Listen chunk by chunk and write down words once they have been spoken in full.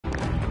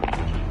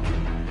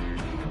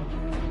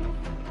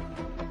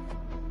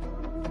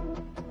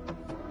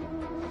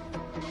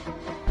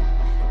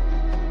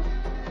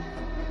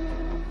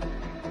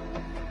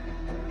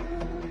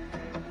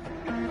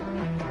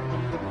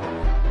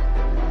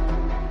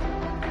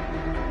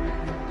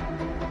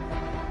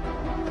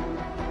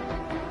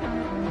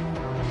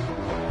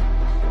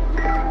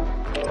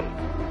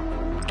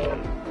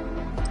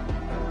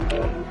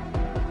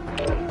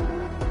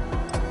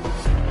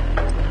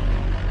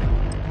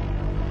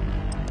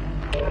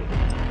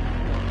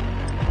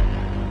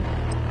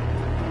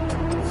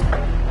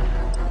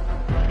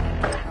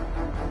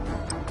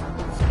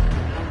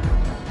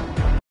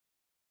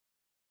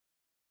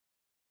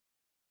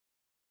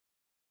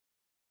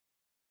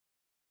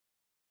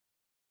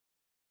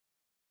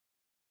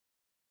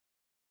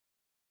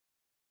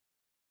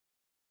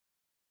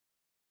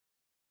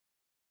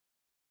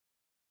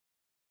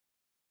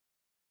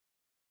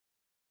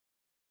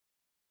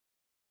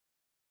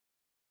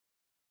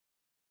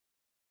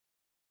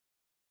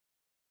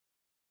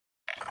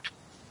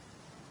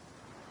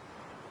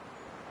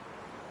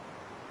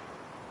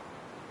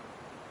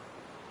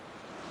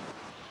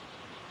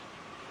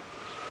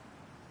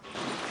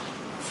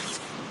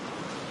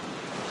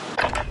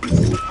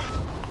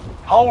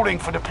Holding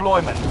for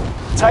deployment.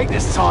 Take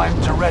this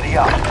time to ready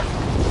up.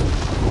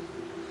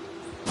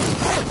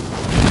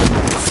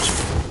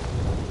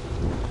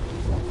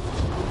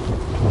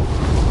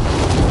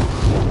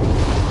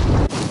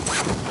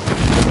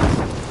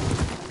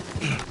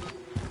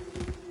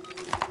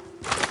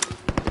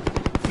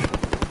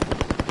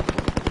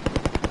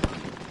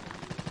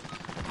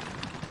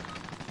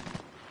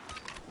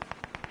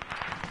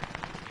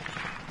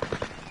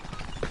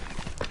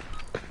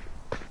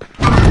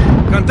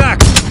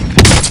 Contact!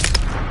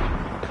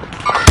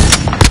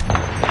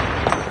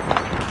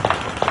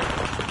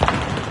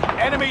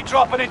 Enemy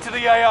dropping into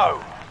the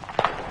AO.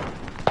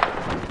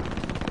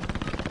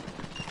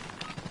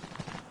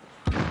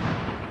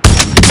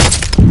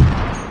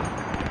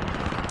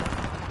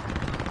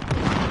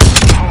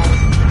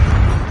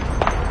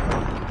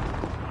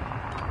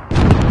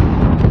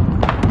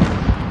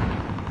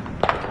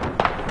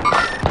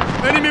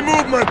 Enemy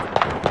movement!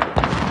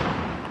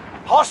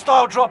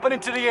 Hostile dropping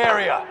into the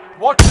area.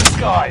 Watch the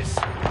skies.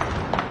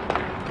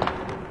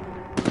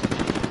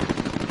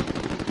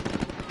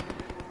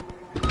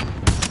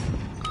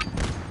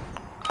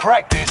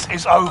 Practice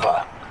is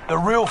over. The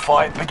real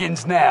fight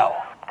begins now.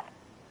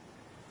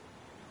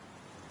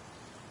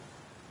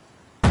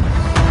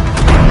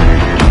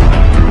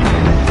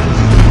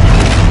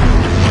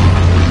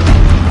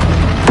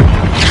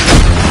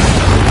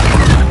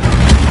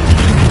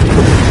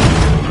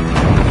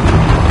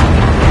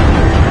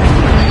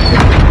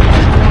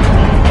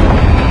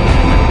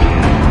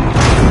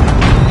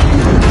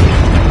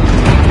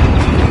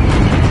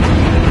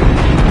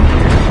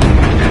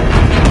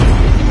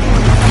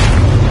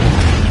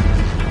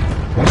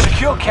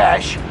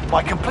 Cash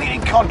by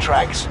completing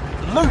contracts,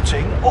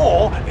 looting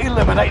or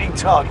eliminating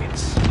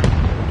targets.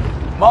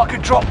 Mark a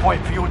drop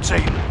point for your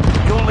team.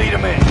 You'll lead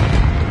them in.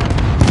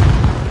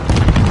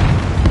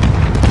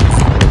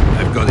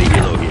 I've got a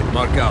helo here.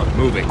 Mark out.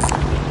 Moving.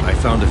 I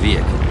found a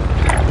vehicle.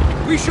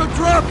 We should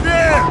drop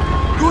there!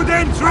 Good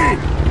entry!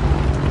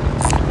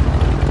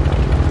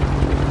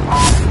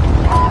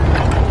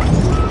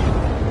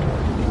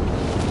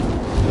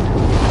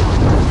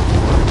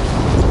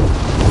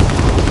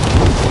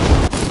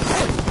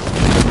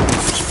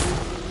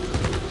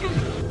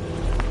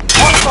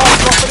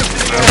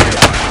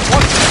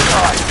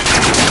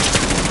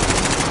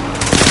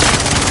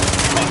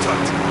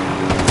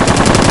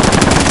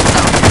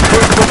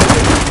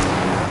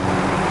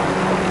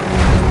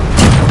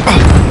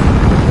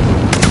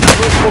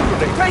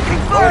 Taking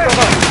fire!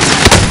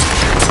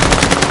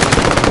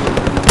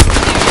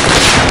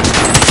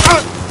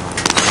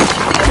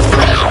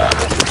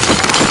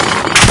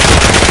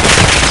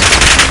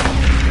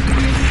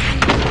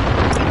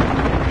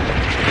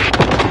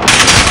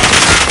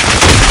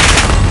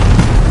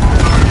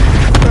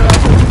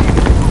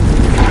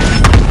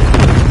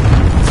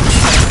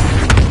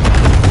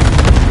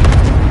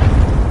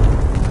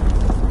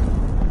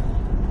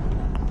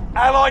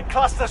 Allied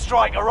cluster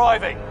strike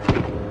arriving.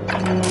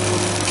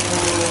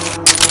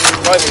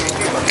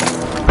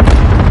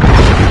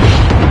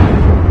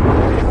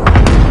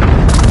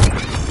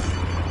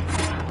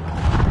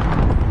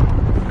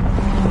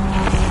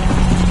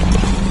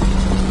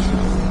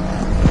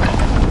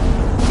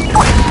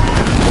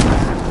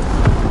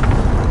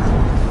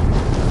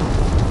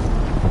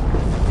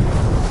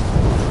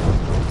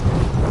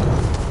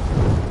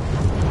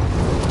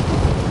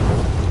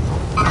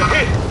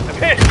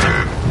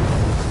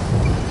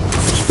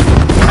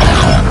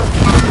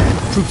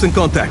 Troops in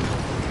contact.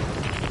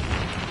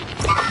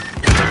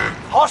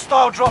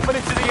 Hostile dropping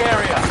into the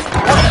area.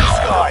 Watch the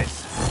skies.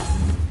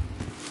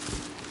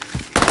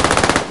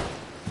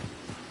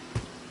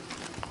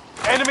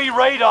 Enemy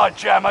radar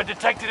jammer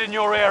detected in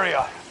your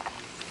area.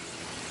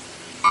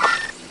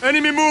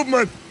 Enemy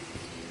movement!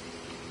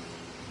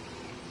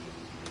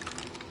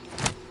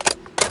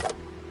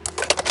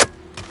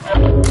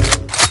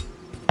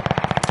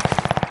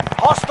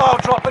 Hostile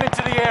dropping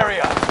into the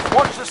area.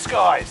 Watch the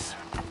skies.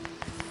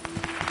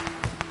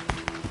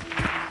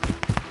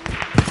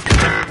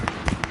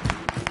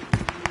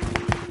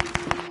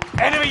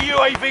 Enemy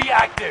UAV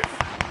active.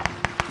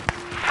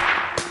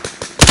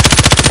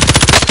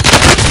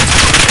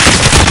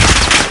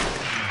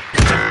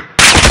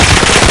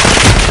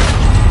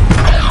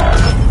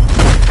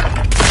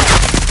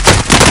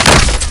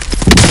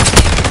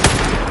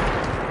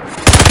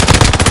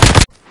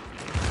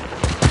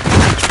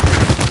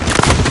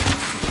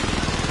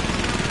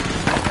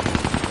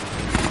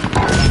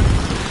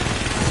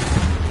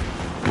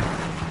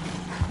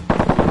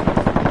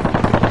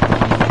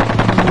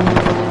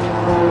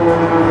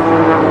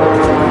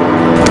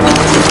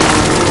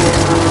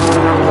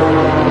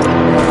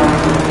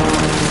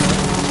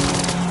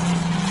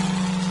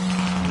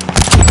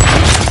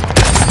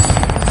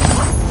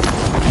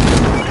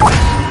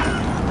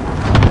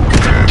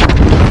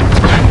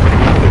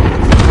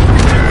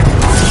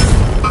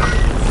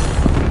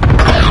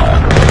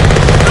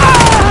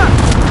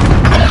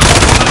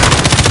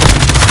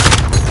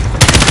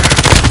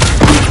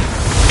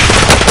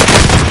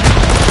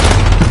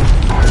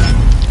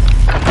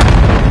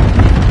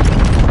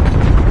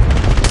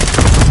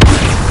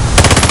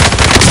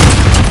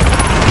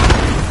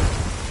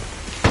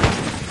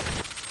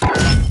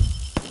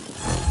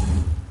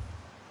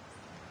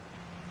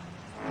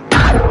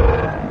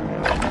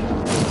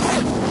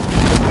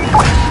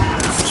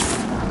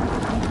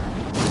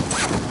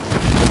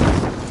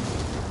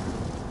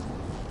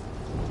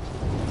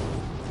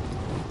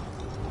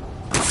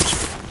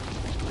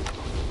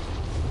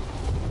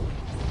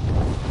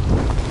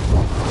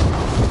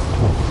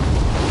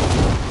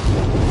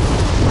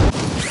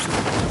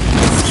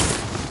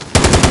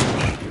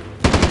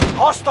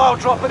 Hostile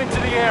dropping into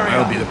the area.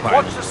 I'll be the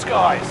pilot. Watch the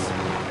skies.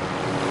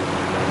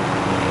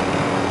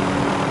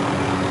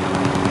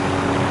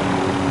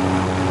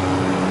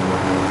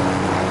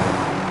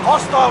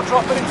 Hostile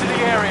dropping into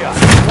the area.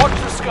 Watch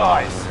the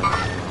skies.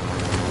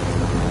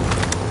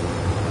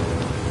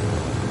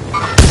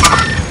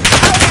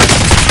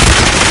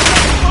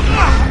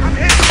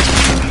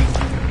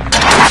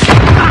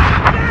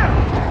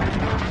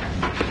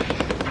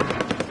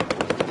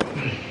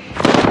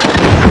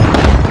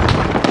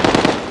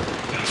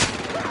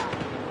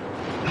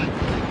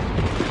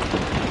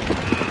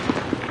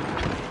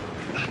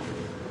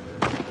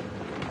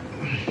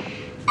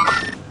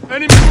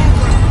 Enemy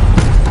movement!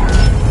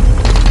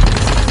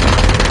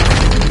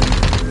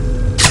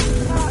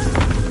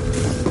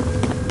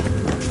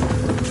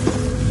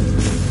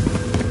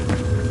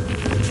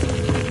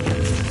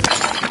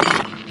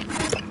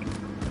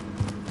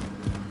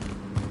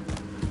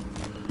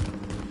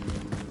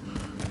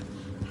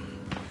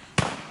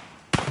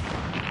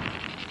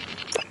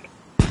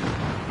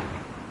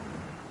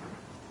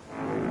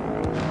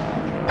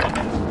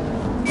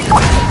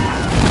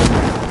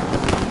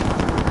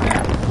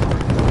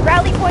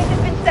 Rally point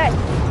has been set.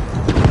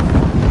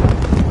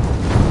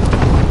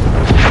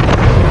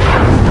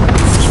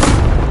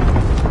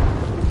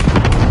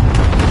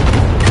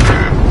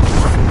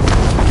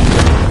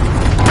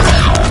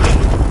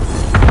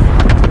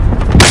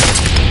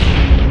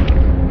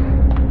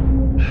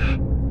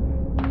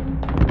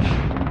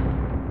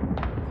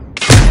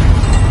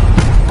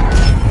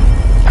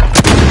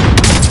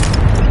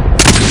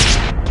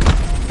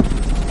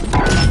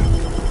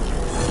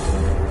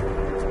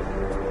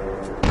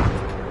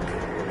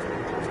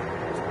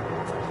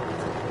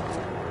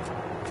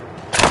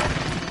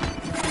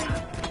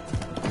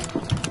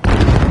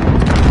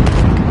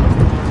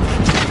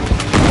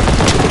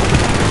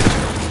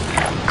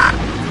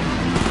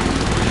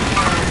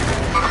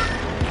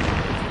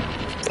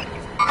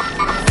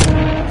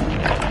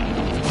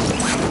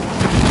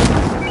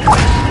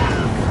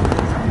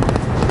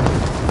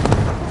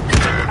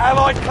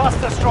 Allied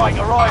cluster strike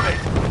arriving.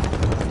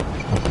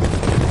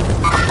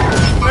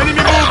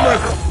 Enemy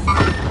movement!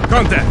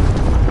 Contact!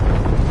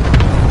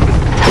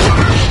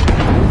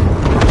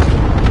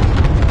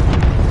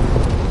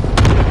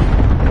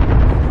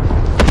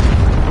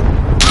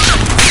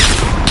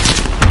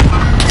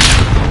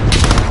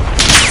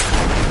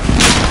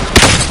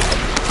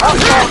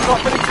 Hostile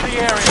dropping into the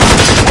area.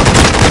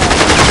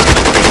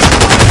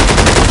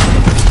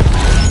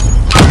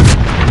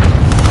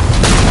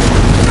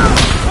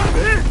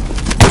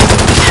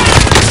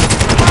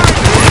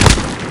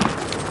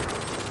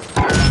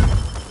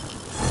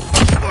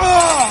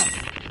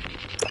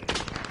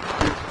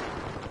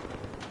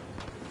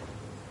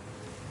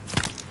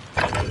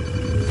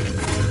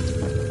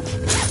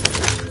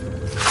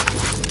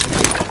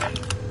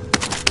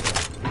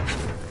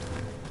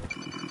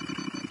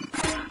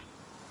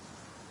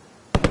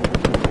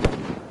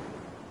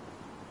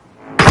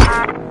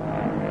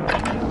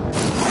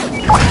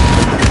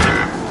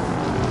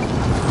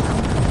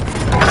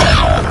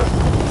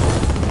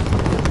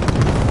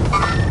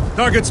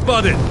 Target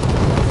spotted!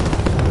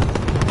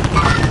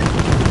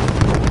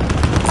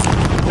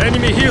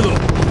 Enemy helo!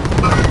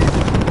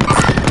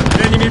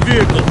 Enemy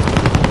vehicle!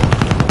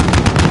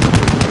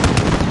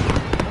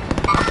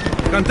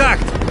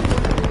 Contact!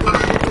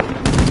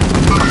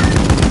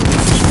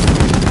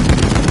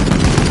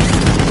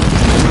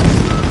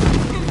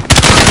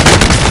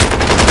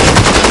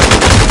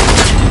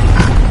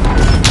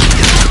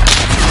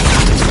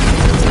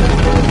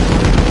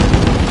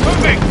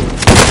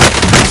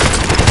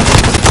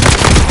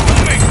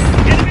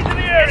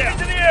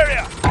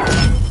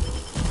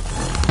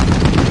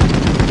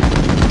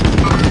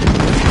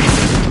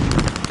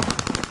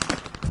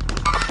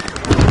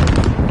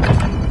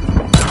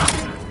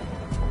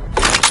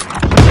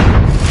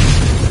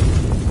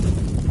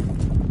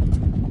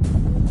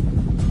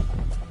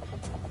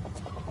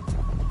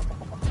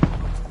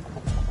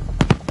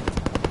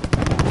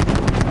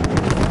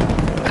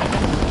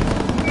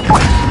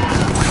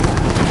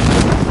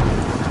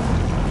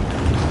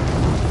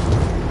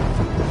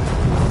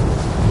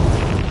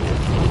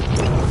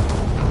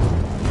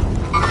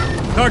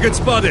 Target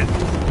spotted!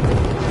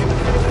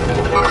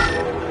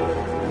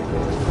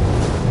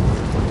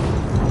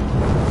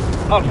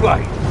 I'll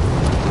fly.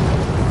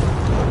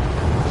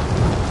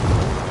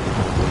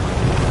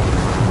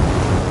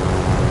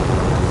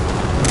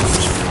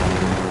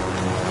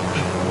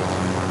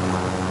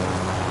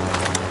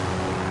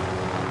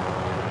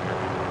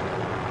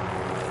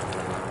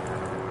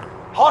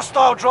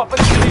 Hostile dropping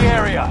into the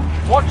area.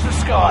 Watch the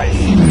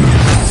skies.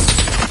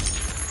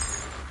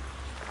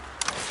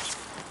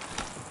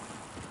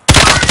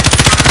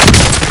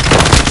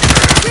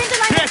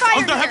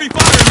 Under heavy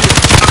fire!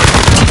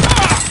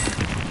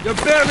 You're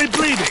barely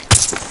bleeding!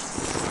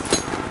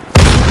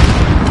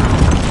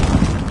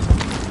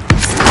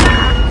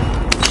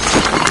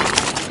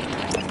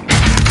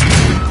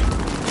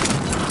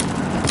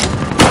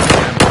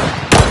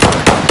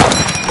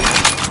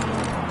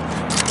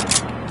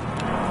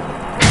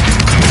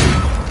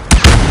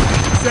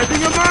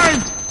 Setting a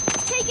mine!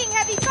 Taking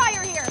heavy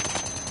fire here.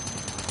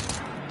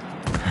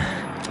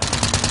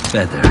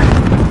 Better.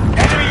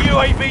 Enemy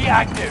UAV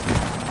active.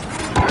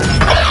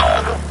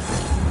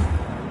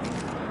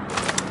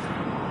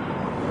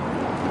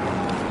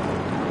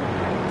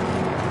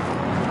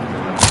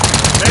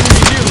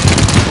 Enemy healing.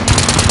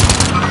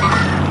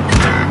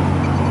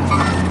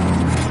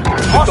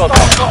 Hostile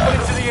dropping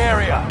into the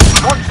area.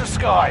 Watch the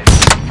skies.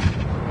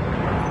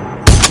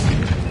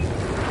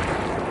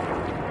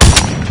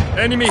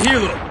 Enemy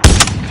helo.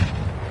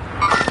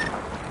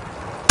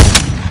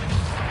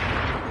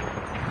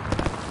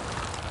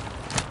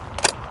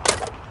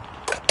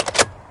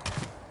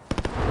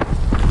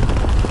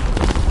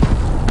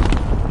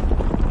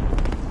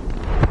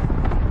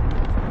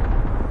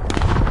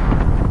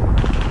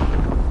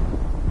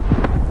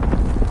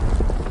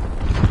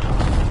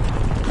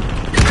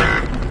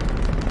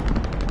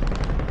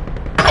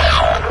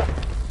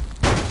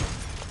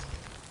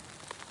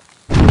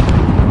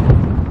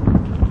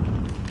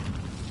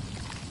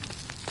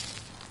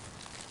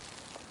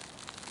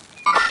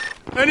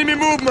 Enemy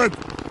movement!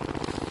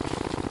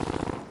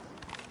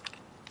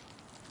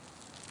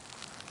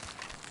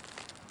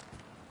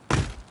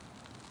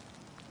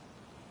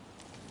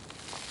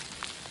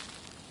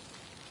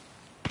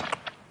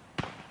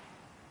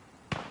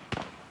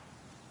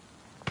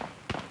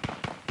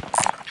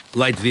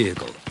 Light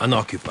vehicle,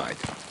 unoccupied.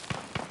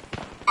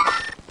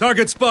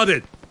 Target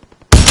spotted!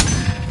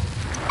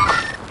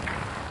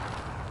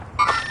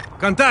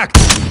 Contact!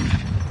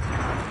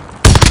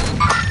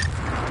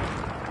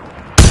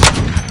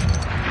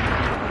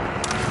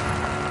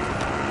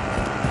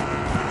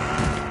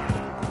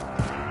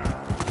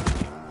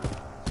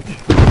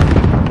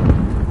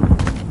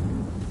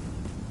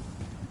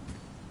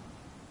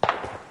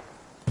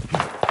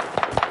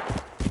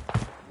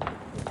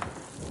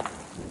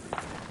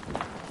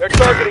 They're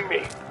targeting me.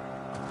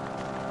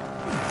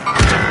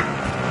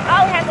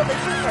 I'll handle the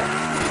shooter.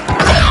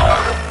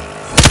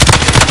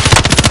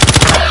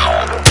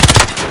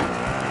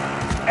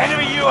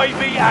 Enemy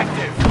UAV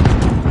active.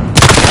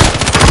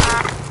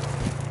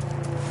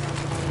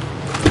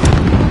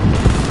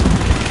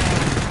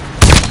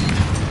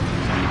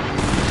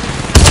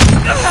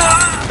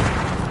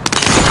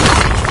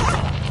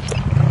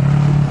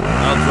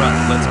 I'll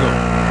drive, let's go.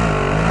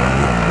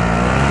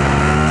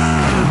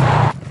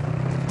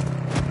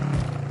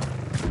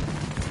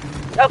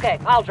 Okay,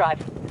 I'll drive.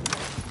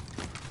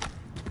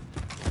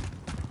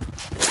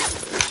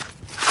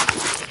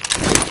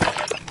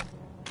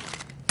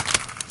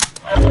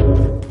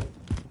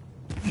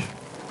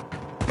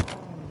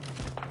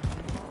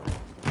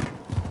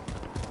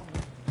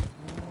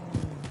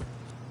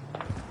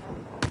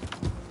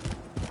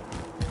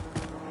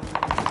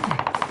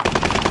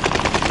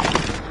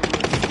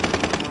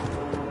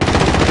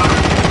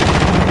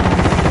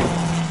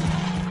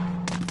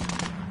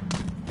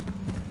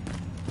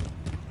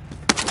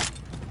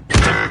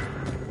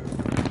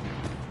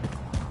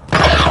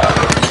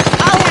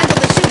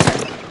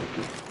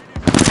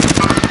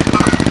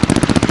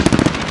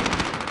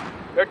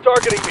 They're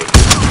targeting me.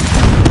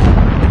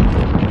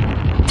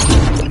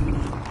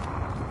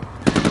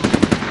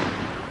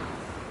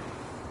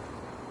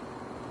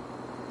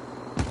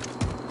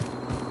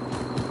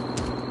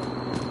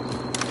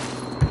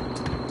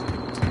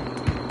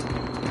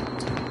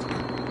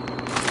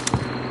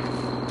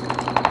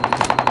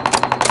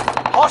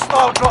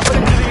 Hostile dropping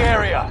into the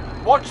area.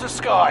 Watch the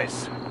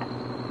skies.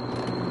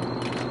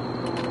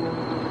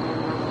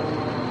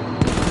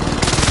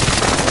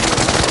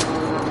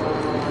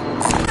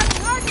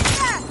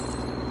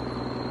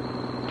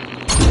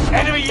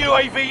 Enemy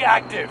UAV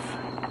active.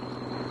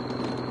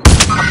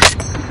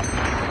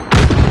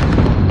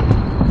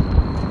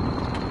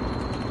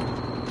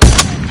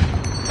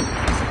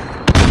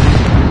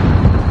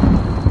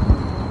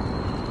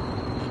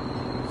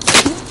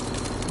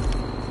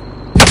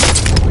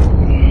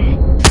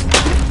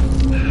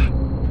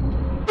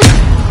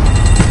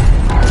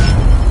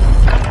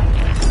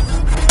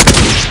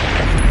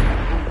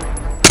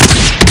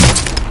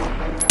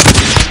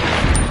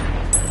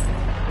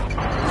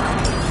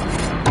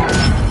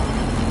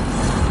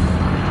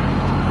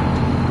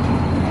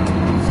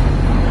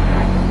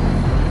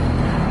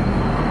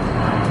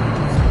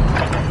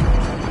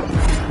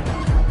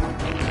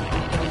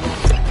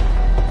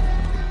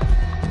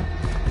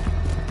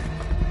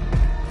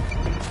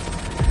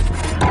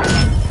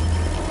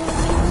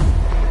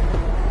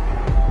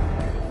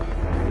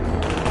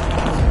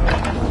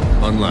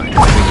 Online.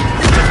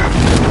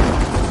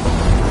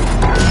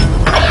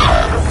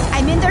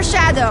 I'm in their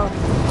shadow.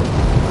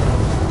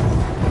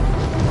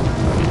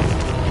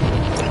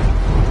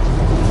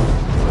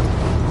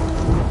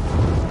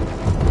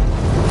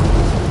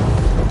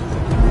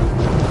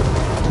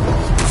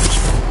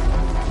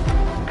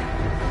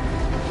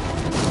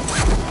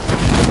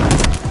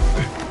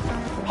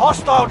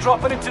 Hostile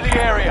dropping into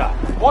the area.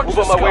 Watch Move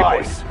the on my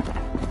waypoint. skies.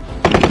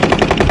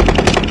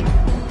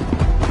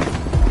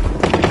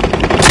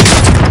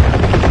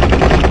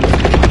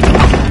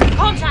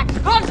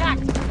 Contact!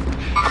 Contact!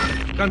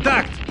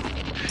 Contact!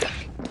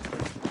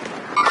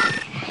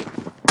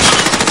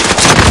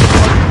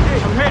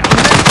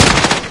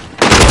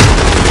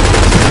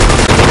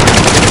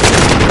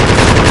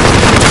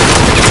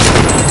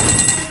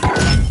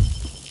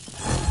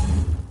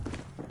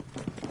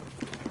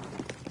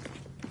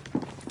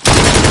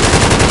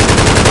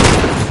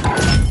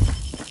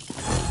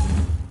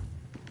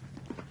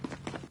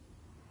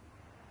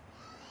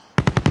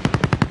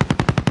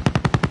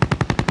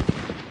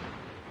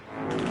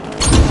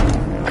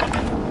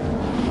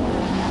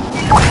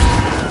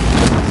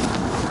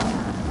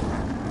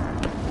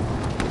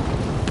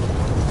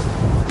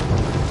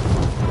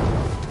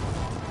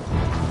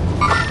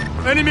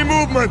 Enemy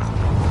movement!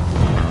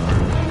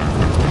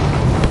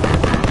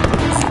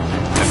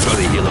 I've got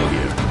a helo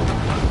here.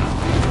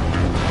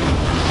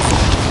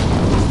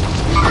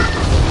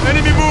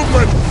 Enemy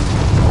movement!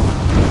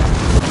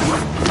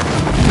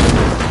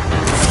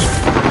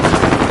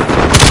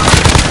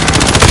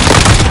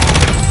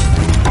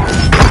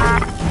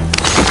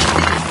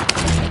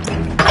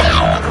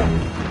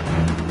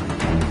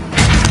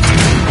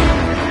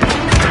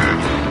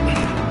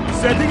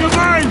 Setting a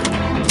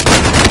mine!